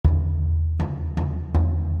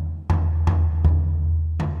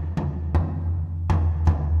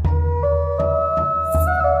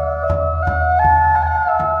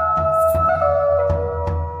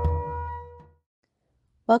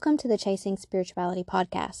Welcome to the Chasing Spirituality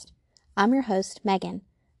podcast. I'm your host, Megan,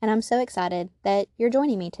 and I'm so excited that you're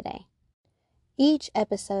joining me today. Each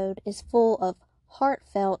episode is full of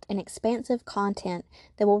heartfelt and expansive content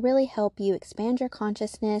that will really help you expand your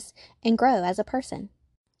consciousness and grow as a person.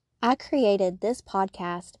 I created this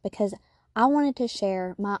podcast because I wanted to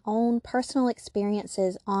share my own personal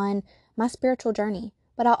experiences on my spiritual journey,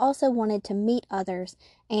 but I also wanted to meet others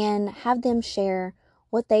and have them share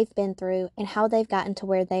what they've been through and how they've gotten to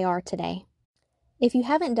where they are today. If you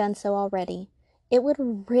haven't done so already, it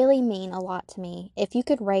would really mean a lot to me if you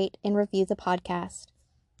could rate and review the podcast.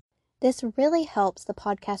 This really helps the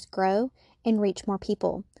podcast grow and reach more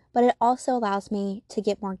people, but it also allows me to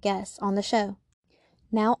get more guests on the show.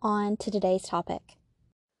 Now on to today's topic.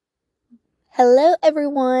 Hello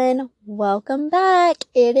everyone, welcome back.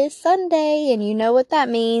 It is Sunday and you know what that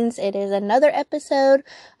means. It is another episode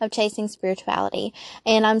of Chasing Spirituality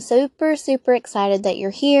and I'm super excited that you're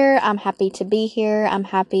here. I'm happy to be here. I'm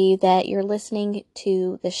happy that you're listening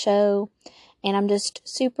to the show and I'm just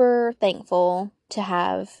super thankful to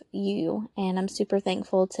have you and I'm super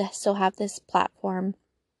thankful to still have this platform.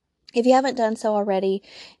 If you haven't done so already,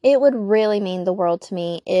 it would really mean the world to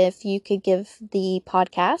me if you could give the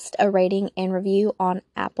podcast a rating and review on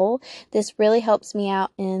Apple. This really helps me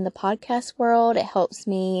out in the podcast world. It helps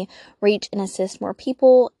me reach and assist more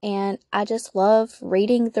people, and I just love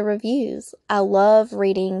reading the reviews. I love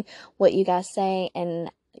reading what you guys say and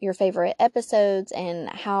your favorite episodes and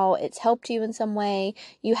how it's helped you in some way.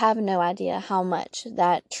 You have no idea how much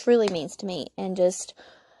that truly means to me and just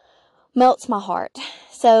melts my heart.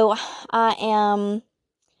 So I am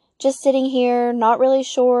just sitting here, not really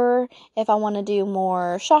sure if I want to do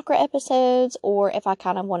more chakra episodes or if I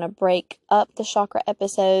kind of want to break up the chakra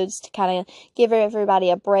episodes to kind of give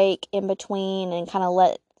everybody a break in between and kind of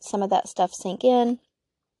let some of that stuff sink in.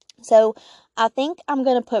 So I think I'm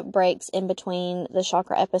going to put breaks in between the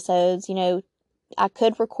chakra episodes. You know, I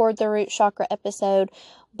could record the root chakra episode,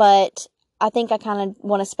 but I think I kind of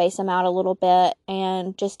want to space them out a little bit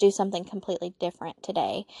and just do something completely different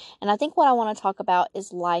today. And I think what I want to talk about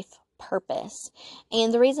is life purpose.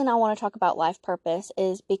 And the reason I want to talk about life purpose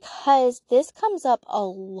is because this comes up a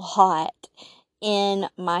lot in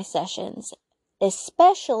my sessions,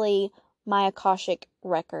 especially my Akashic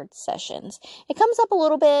Record sessions. It comes up a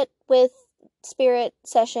little bit with spirit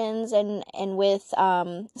sessions and with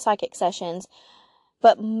psychic sessions,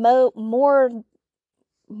 but more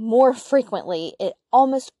frequently, it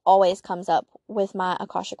almost always comes up with my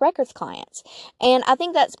Akashic Records clients. And I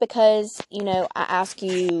think that's because, you know, I ask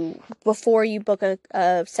you, before you book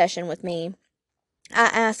a session with me, I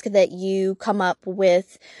ask that you come up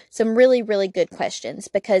with some really good questions,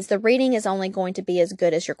 because the reading is only going to be as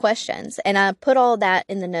good as your questions. And I put all that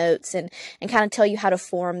in the notes and kind of tell you how to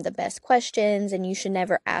form the best questions. And you should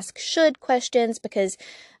never ask should questions, because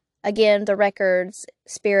again, the records,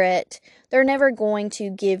 spirit, they're never going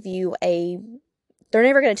to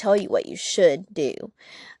tell you what you should do.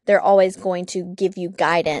 They're always going to give you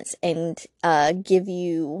guidance and give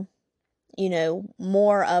you, you know,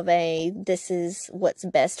 more of a, this is what's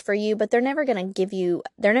best for you, but they're never going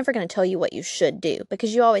to tell you what you should do,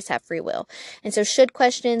 because you always have free will. And so should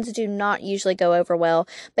questions do not usually go over well.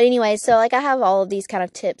 But anyway, so like I have all of these kind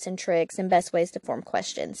of tips and tricks and best ways to form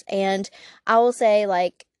questions. And I will say,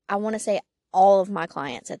 like, I want to say all of my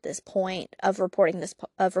clients at this point of recording this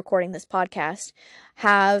podcast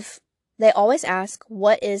they always ask,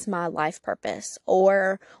 what is my life purpose?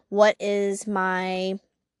 Or what is my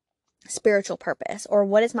spiritual purpose? Or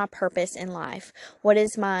what is my purpose in life? What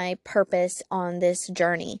is my purpose on this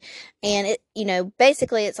journey? And it, you know,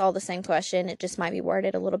 basically it's all the same question. It just might be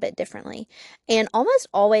worded a little bit differently. And almost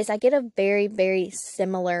always I get a very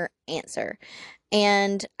similar answer.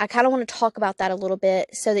 And I kind of want to talk about that a little bit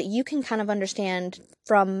so that you can kind of understand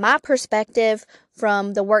from my perspective,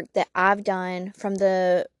 from the work that I've done, from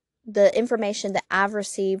the information that I've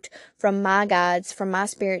received from my guides, from my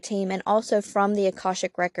spirit team, and also from the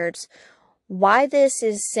Akashic Records, why this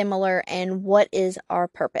is similar and what is our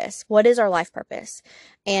purpose? What is our life purpose?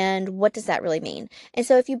 And what does that really mean? And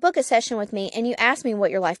so if you book a session with me and you ask me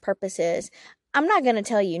what your life purpose is, I'm not going to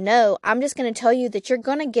tell you no. I'm just going to tell you that you're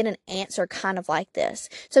going to get an answer kind of like this.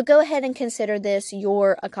 So go ahead and consider this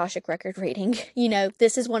your Akashic Record reading. You know,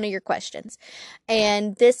 this is one of your questions.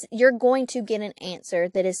 And you're going to get an answer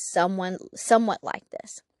that is somewhat like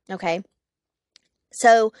this. Okay?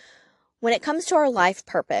 So when it comes to our life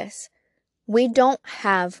purpose, we don't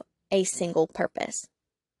have a single purpose.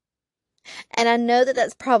 And I know that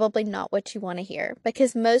that's probably not what you want to hear,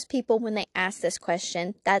 because most people, when they ask this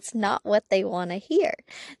question, that's not what they want to hear.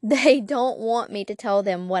 They don't want me to tell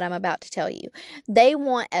them what I'm about to tell you. They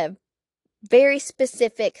want a very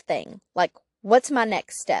specific thing, like, what's my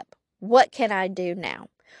next step? What can I do now?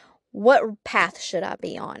 What path should I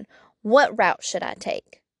be on? What route should I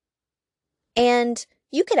take? And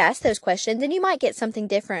you could ask those questions and you might get something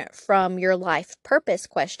different from your life purpose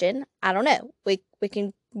question. I don't know. We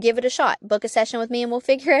can give it a shot. Book a session with me and we'll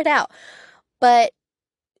figure it out. But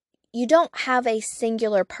you don't have a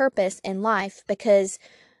singular purpose in life, because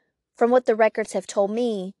from what the records have told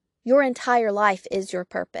me, your entire life is your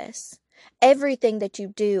purpose. Everything that you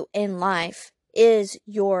do in life is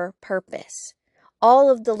your purpose.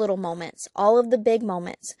 All of the little moments, all of the big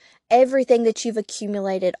moments, everything that you've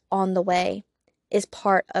accumulated on the way is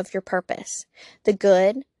part of your purpose. The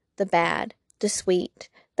good, the bad, the sweet,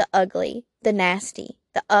 the ugly, the nasty,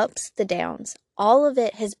 the ups, the downs, all of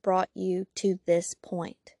it has brought you to this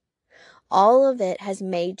point. All of it has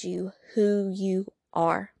made you who you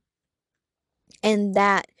are. And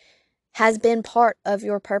that has been part of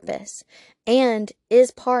your purpose and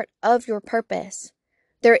is part of your purpose.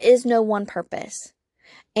 There is no one purpose.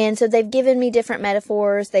 And so they've given me different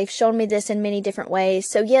metaphors. They've shown me this in many different ways.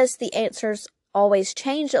 So yes, the answers always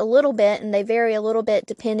change a little bit and they vary a little bit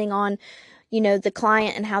depending on, the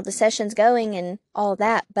client and how the session's going and all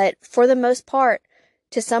that. But for the most part,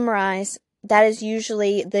 to summarize, that is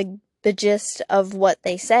usually the gist of what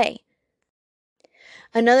they say.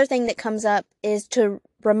 Another thing that comes up is to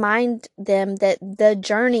remind them that the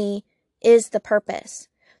journey is the purpose.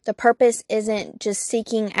 The purpose isn't just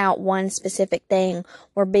seeking out one specific thing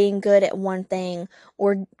or being good at one thing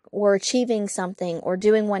or achieving something or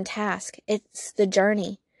doing one task. It's the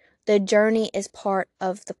journey. The journey is part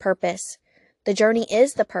of the purpose. The journey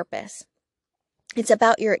is the purpose. It's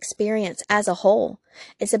about your experience as a whole.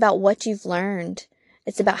 It's about what you've learned.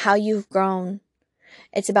 It's about how you've grown.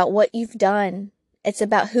 It's about what you've done. It's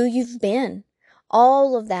about who you've been.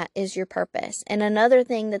 All of that is your purpose. And another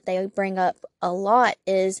thing that they bring up a lot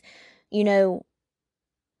is,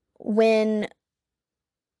 when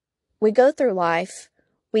we go through life,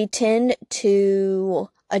 we tend to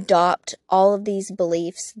adopt all of these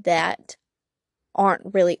beliefs that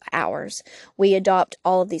aren't really ours. We adopt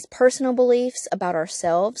all of these personal beliefs about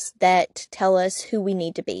ourselves that tell us who we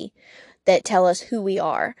need to be, that tell us who we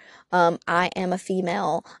are. I am a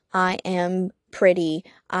female. I am pretty.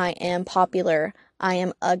 I am popular. I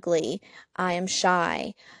am ugly. I am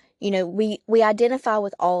shy. We identify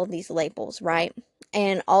with all of these labels, right?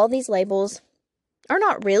 And all these labels are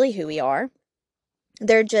not really who we are.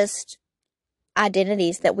 They're just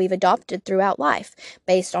identities that we've adopted throughout life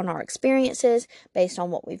based on our experiences, based on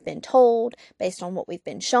what we've been told, based on what we've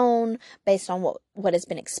been shown, based on what has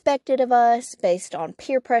been expected of us, based on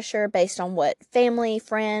peer pressure, based on what family,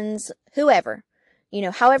 friends, whoever,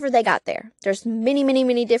 however they got there. There's many, many,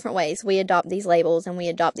 many different ways we adopt these labels and we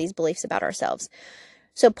adopt these beliefs about ourselves.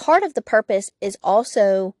 So part of the purpose is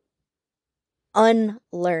also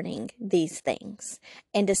unlearning these things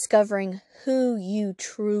and discovering who you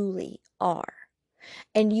truly are.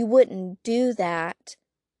 And you wouldn't do that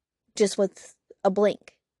just with a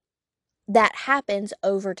blink. That happens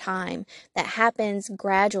over time. That happens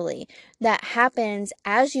gradually. That happens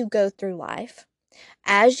as you go through life,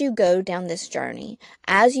 as you go down this journey,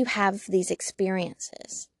 as you have these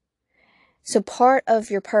experiences. So part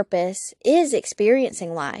of your purpose is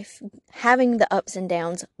experiencing life, having the ups and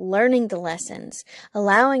downs, learning the lessons,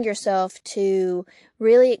 allowing yourself to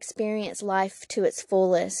really experience life to its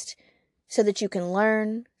fullest, so that you can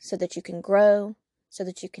learn, so that you can grow, so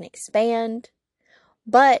that you can expand.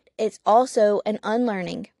 But it's also an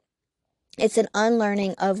unlearning. It's an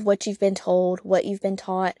unlearning of what you've been told, what you've been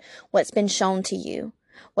taught, what's been shown to you,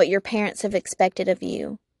 what your parents have expected of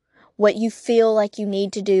you, what you feel like you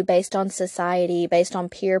need to do based on society, based on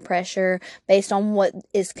peer pressure, based on what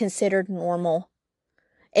is considered normal.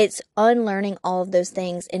 It's unlearning all of those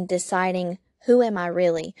things and deciding, who am I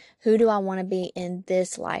really? Who do I want to be in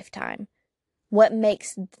this lifetime? What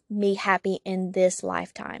makes me happy in this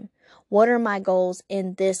lifetime? What are my goals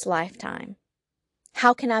in this lifetime?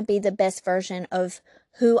 How can I be the best version of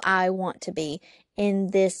who I want to be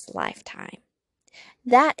in this lifetime?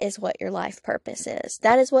 That is what your life purpose is.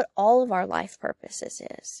 That is what all of our life purposes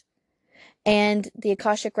is. And the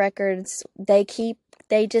Akashic Records, they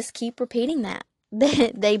just keep repeating that.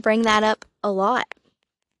 They bring that up a lot.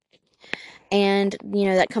 And,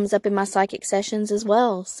 that comes up in my psychic sessions as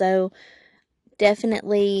well. So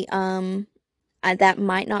definitely, that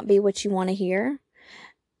might not be what you want to hear.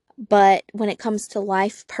 But when it comes to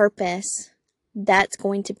life purpose, that's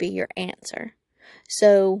going to be your answer.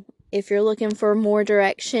 So if you're looking for more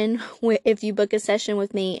direction, if you book a session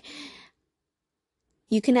with me,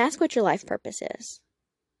 you can ask what your life purpose is.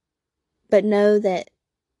 But know that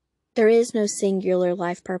there is no singular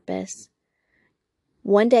life purpose.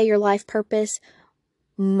 One day your life purpose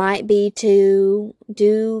might be to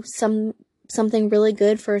do something really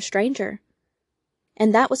good for a stranger.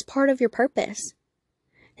 And that was part of your purpose.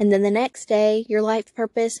 And then the next day, your life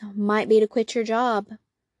purpose might be to quit your job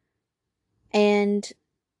and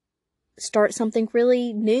start something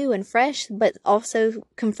really new and fresh, but also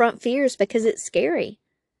confront fears because it's scary.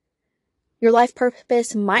 Your life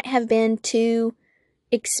purpose might have been to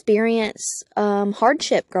experience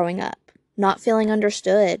hardship growing up, not feeling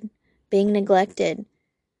understood, being neglected,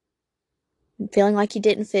 feeling like you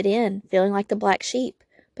didn't fit in, feeling like the black sheep.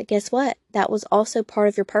 But guess what? That was also part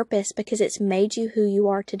of your purpose because it's made you who you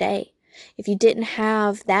are today. If you didn't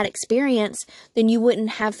have that experience, then you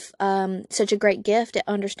wouldn't have such a great gift at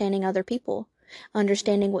understanding other people,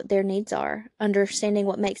 understanding what their needs are, understanding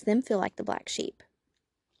what makes them feel like the black sheep.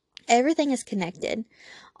 Everything is connected.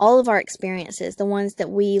 All of our experiences, the ones that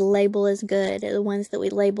we label as good, the ones that we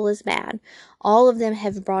label as bad, all of them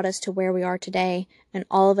have brought us to where we are today, and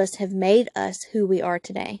all of us have made us who we are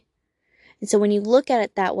today. And so when you look at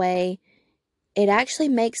it that way, it actually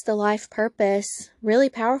makes the life purpose really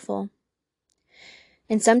powerful.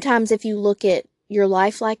 And sometimes if you look at your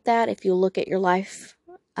life like that, if you look at your life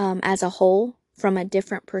as a whole from a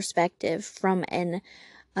different perspective, from a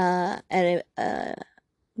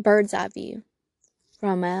bird's eye view,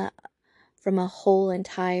 from a whole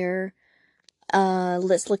entire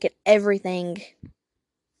let's look at everything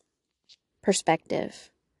perspective,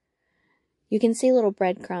 you can see little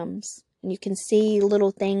breadcrumbs. You can see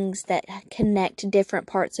little things that connect different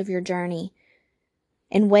parts of your journey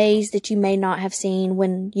in ways that you may not have seen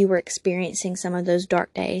when you were experiencing some of those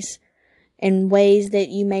dark days, in ways that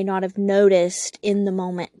you may not have noticed in the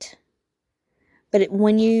moment. But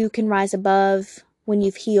when you can rise above, when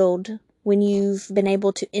you've healed, when you've been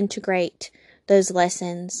able to integrate those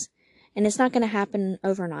lessons, and it's not going to happen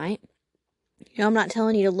overnight. You know, I'm not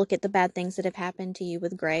telling you to look at the bad things that have happened to you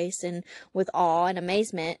with grace and with awe and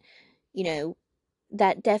amazement. You know,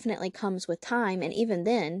 that definitely comes with time. And even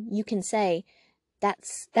then, you can say, that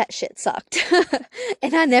shit sucked.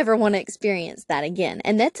 And I never want to experience that again.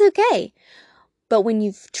 And that's okay. But when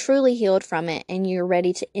you've truly healed from it and you're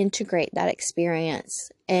ready to integrate that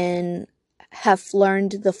experience and have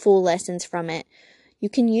learned the full lessons from it, you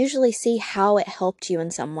can usually see how it helped you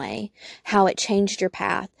in some way, how it changed your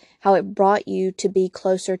path, how it brought you to be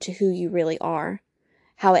closer to who you really are,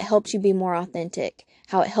 how it helped you be more authentic,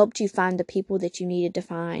 how it helped you find the people that you needed to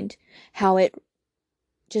find, how it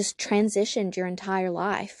just transitioned your entire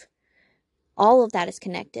life. All of that is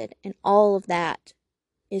connected, and all of that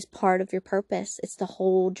is part of your purpose. It's the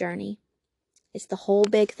whole journey. It's the whole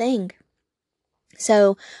big thing.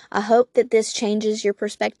 So I hope that this changes your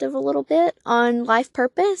perspective a little bit on life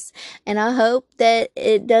purpose, and I hope that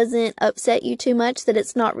it doesn't upset you too much that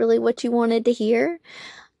it's not really what you wanted to hear.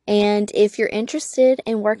 And if you're interested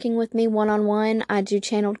in working with me one-on-one, I do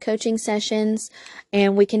channeled coaching sessions,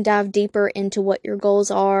 and we can dive deeper into what your goals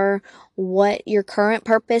are, what your current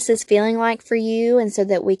purpose is feeling like for you, and so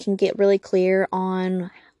that we can get really clear on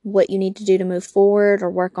what you need to do to move forward or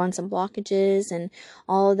work on some blockages and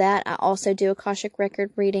all of that. I also do Akashic record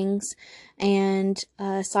readings and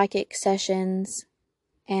psychic sessions,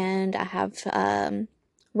 and I have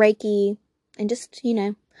Reiki and just,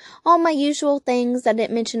 all my usual things that I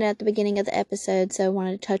didn't mention at the beginning of the episode, so I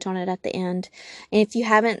wanted to touch on it at the end. And if you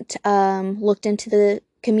haven't looked into the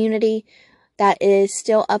community, that is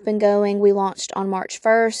still up and going. We launched on March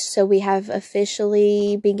 1st, so we have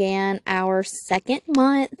officially began our second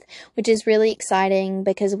month, which is really exciting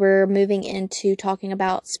because we're moving into talking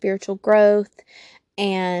about spiritual growth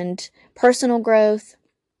and personal growth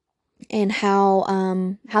and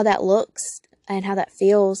how that looks and how that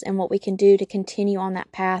feels and what we can do to continue on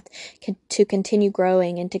that path, to continue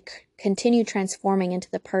growing and to continue transforming into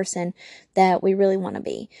the person that we really want to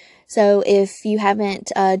be. So if you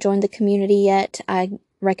haven't joined the community yet, I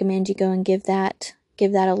recommend you go and give that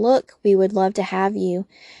a look. We would love to have you.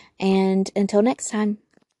 And until next time.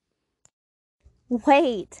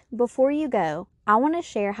 Wait, before you go, I want to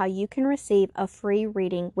share how you can receive a free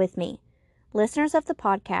reading with me. Listeners of the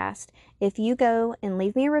podcast, if you go and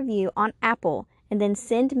leave me a review on Apple and then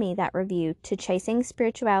send me that review to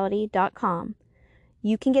chasingspirituality.com,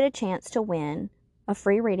 you can get a chance to win a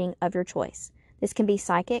free reading of your choice. This can be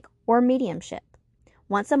psychic or mediumship.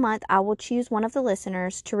 Once a month, I will choose one of the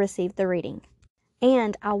listeners to receive the reading.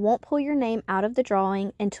 And I won't pull your name out of the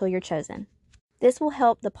drawing until you're chosen. This will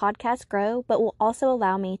help the podcast grow, but will also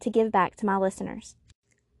allow me to give back to my listeners.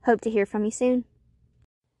 Hope to hear from you soon.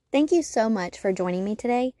 Thank you so much for joining me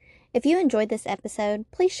today. If you enjoyed this episode,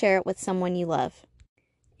 please share it with someone you love.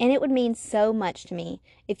 And it would mean so much to me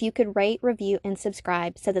if you could rate, review, and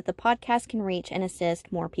subscribe so that the podcast can reach and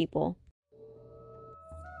assist more people.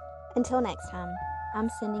 Until next time, I'm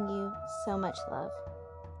sending you so much love.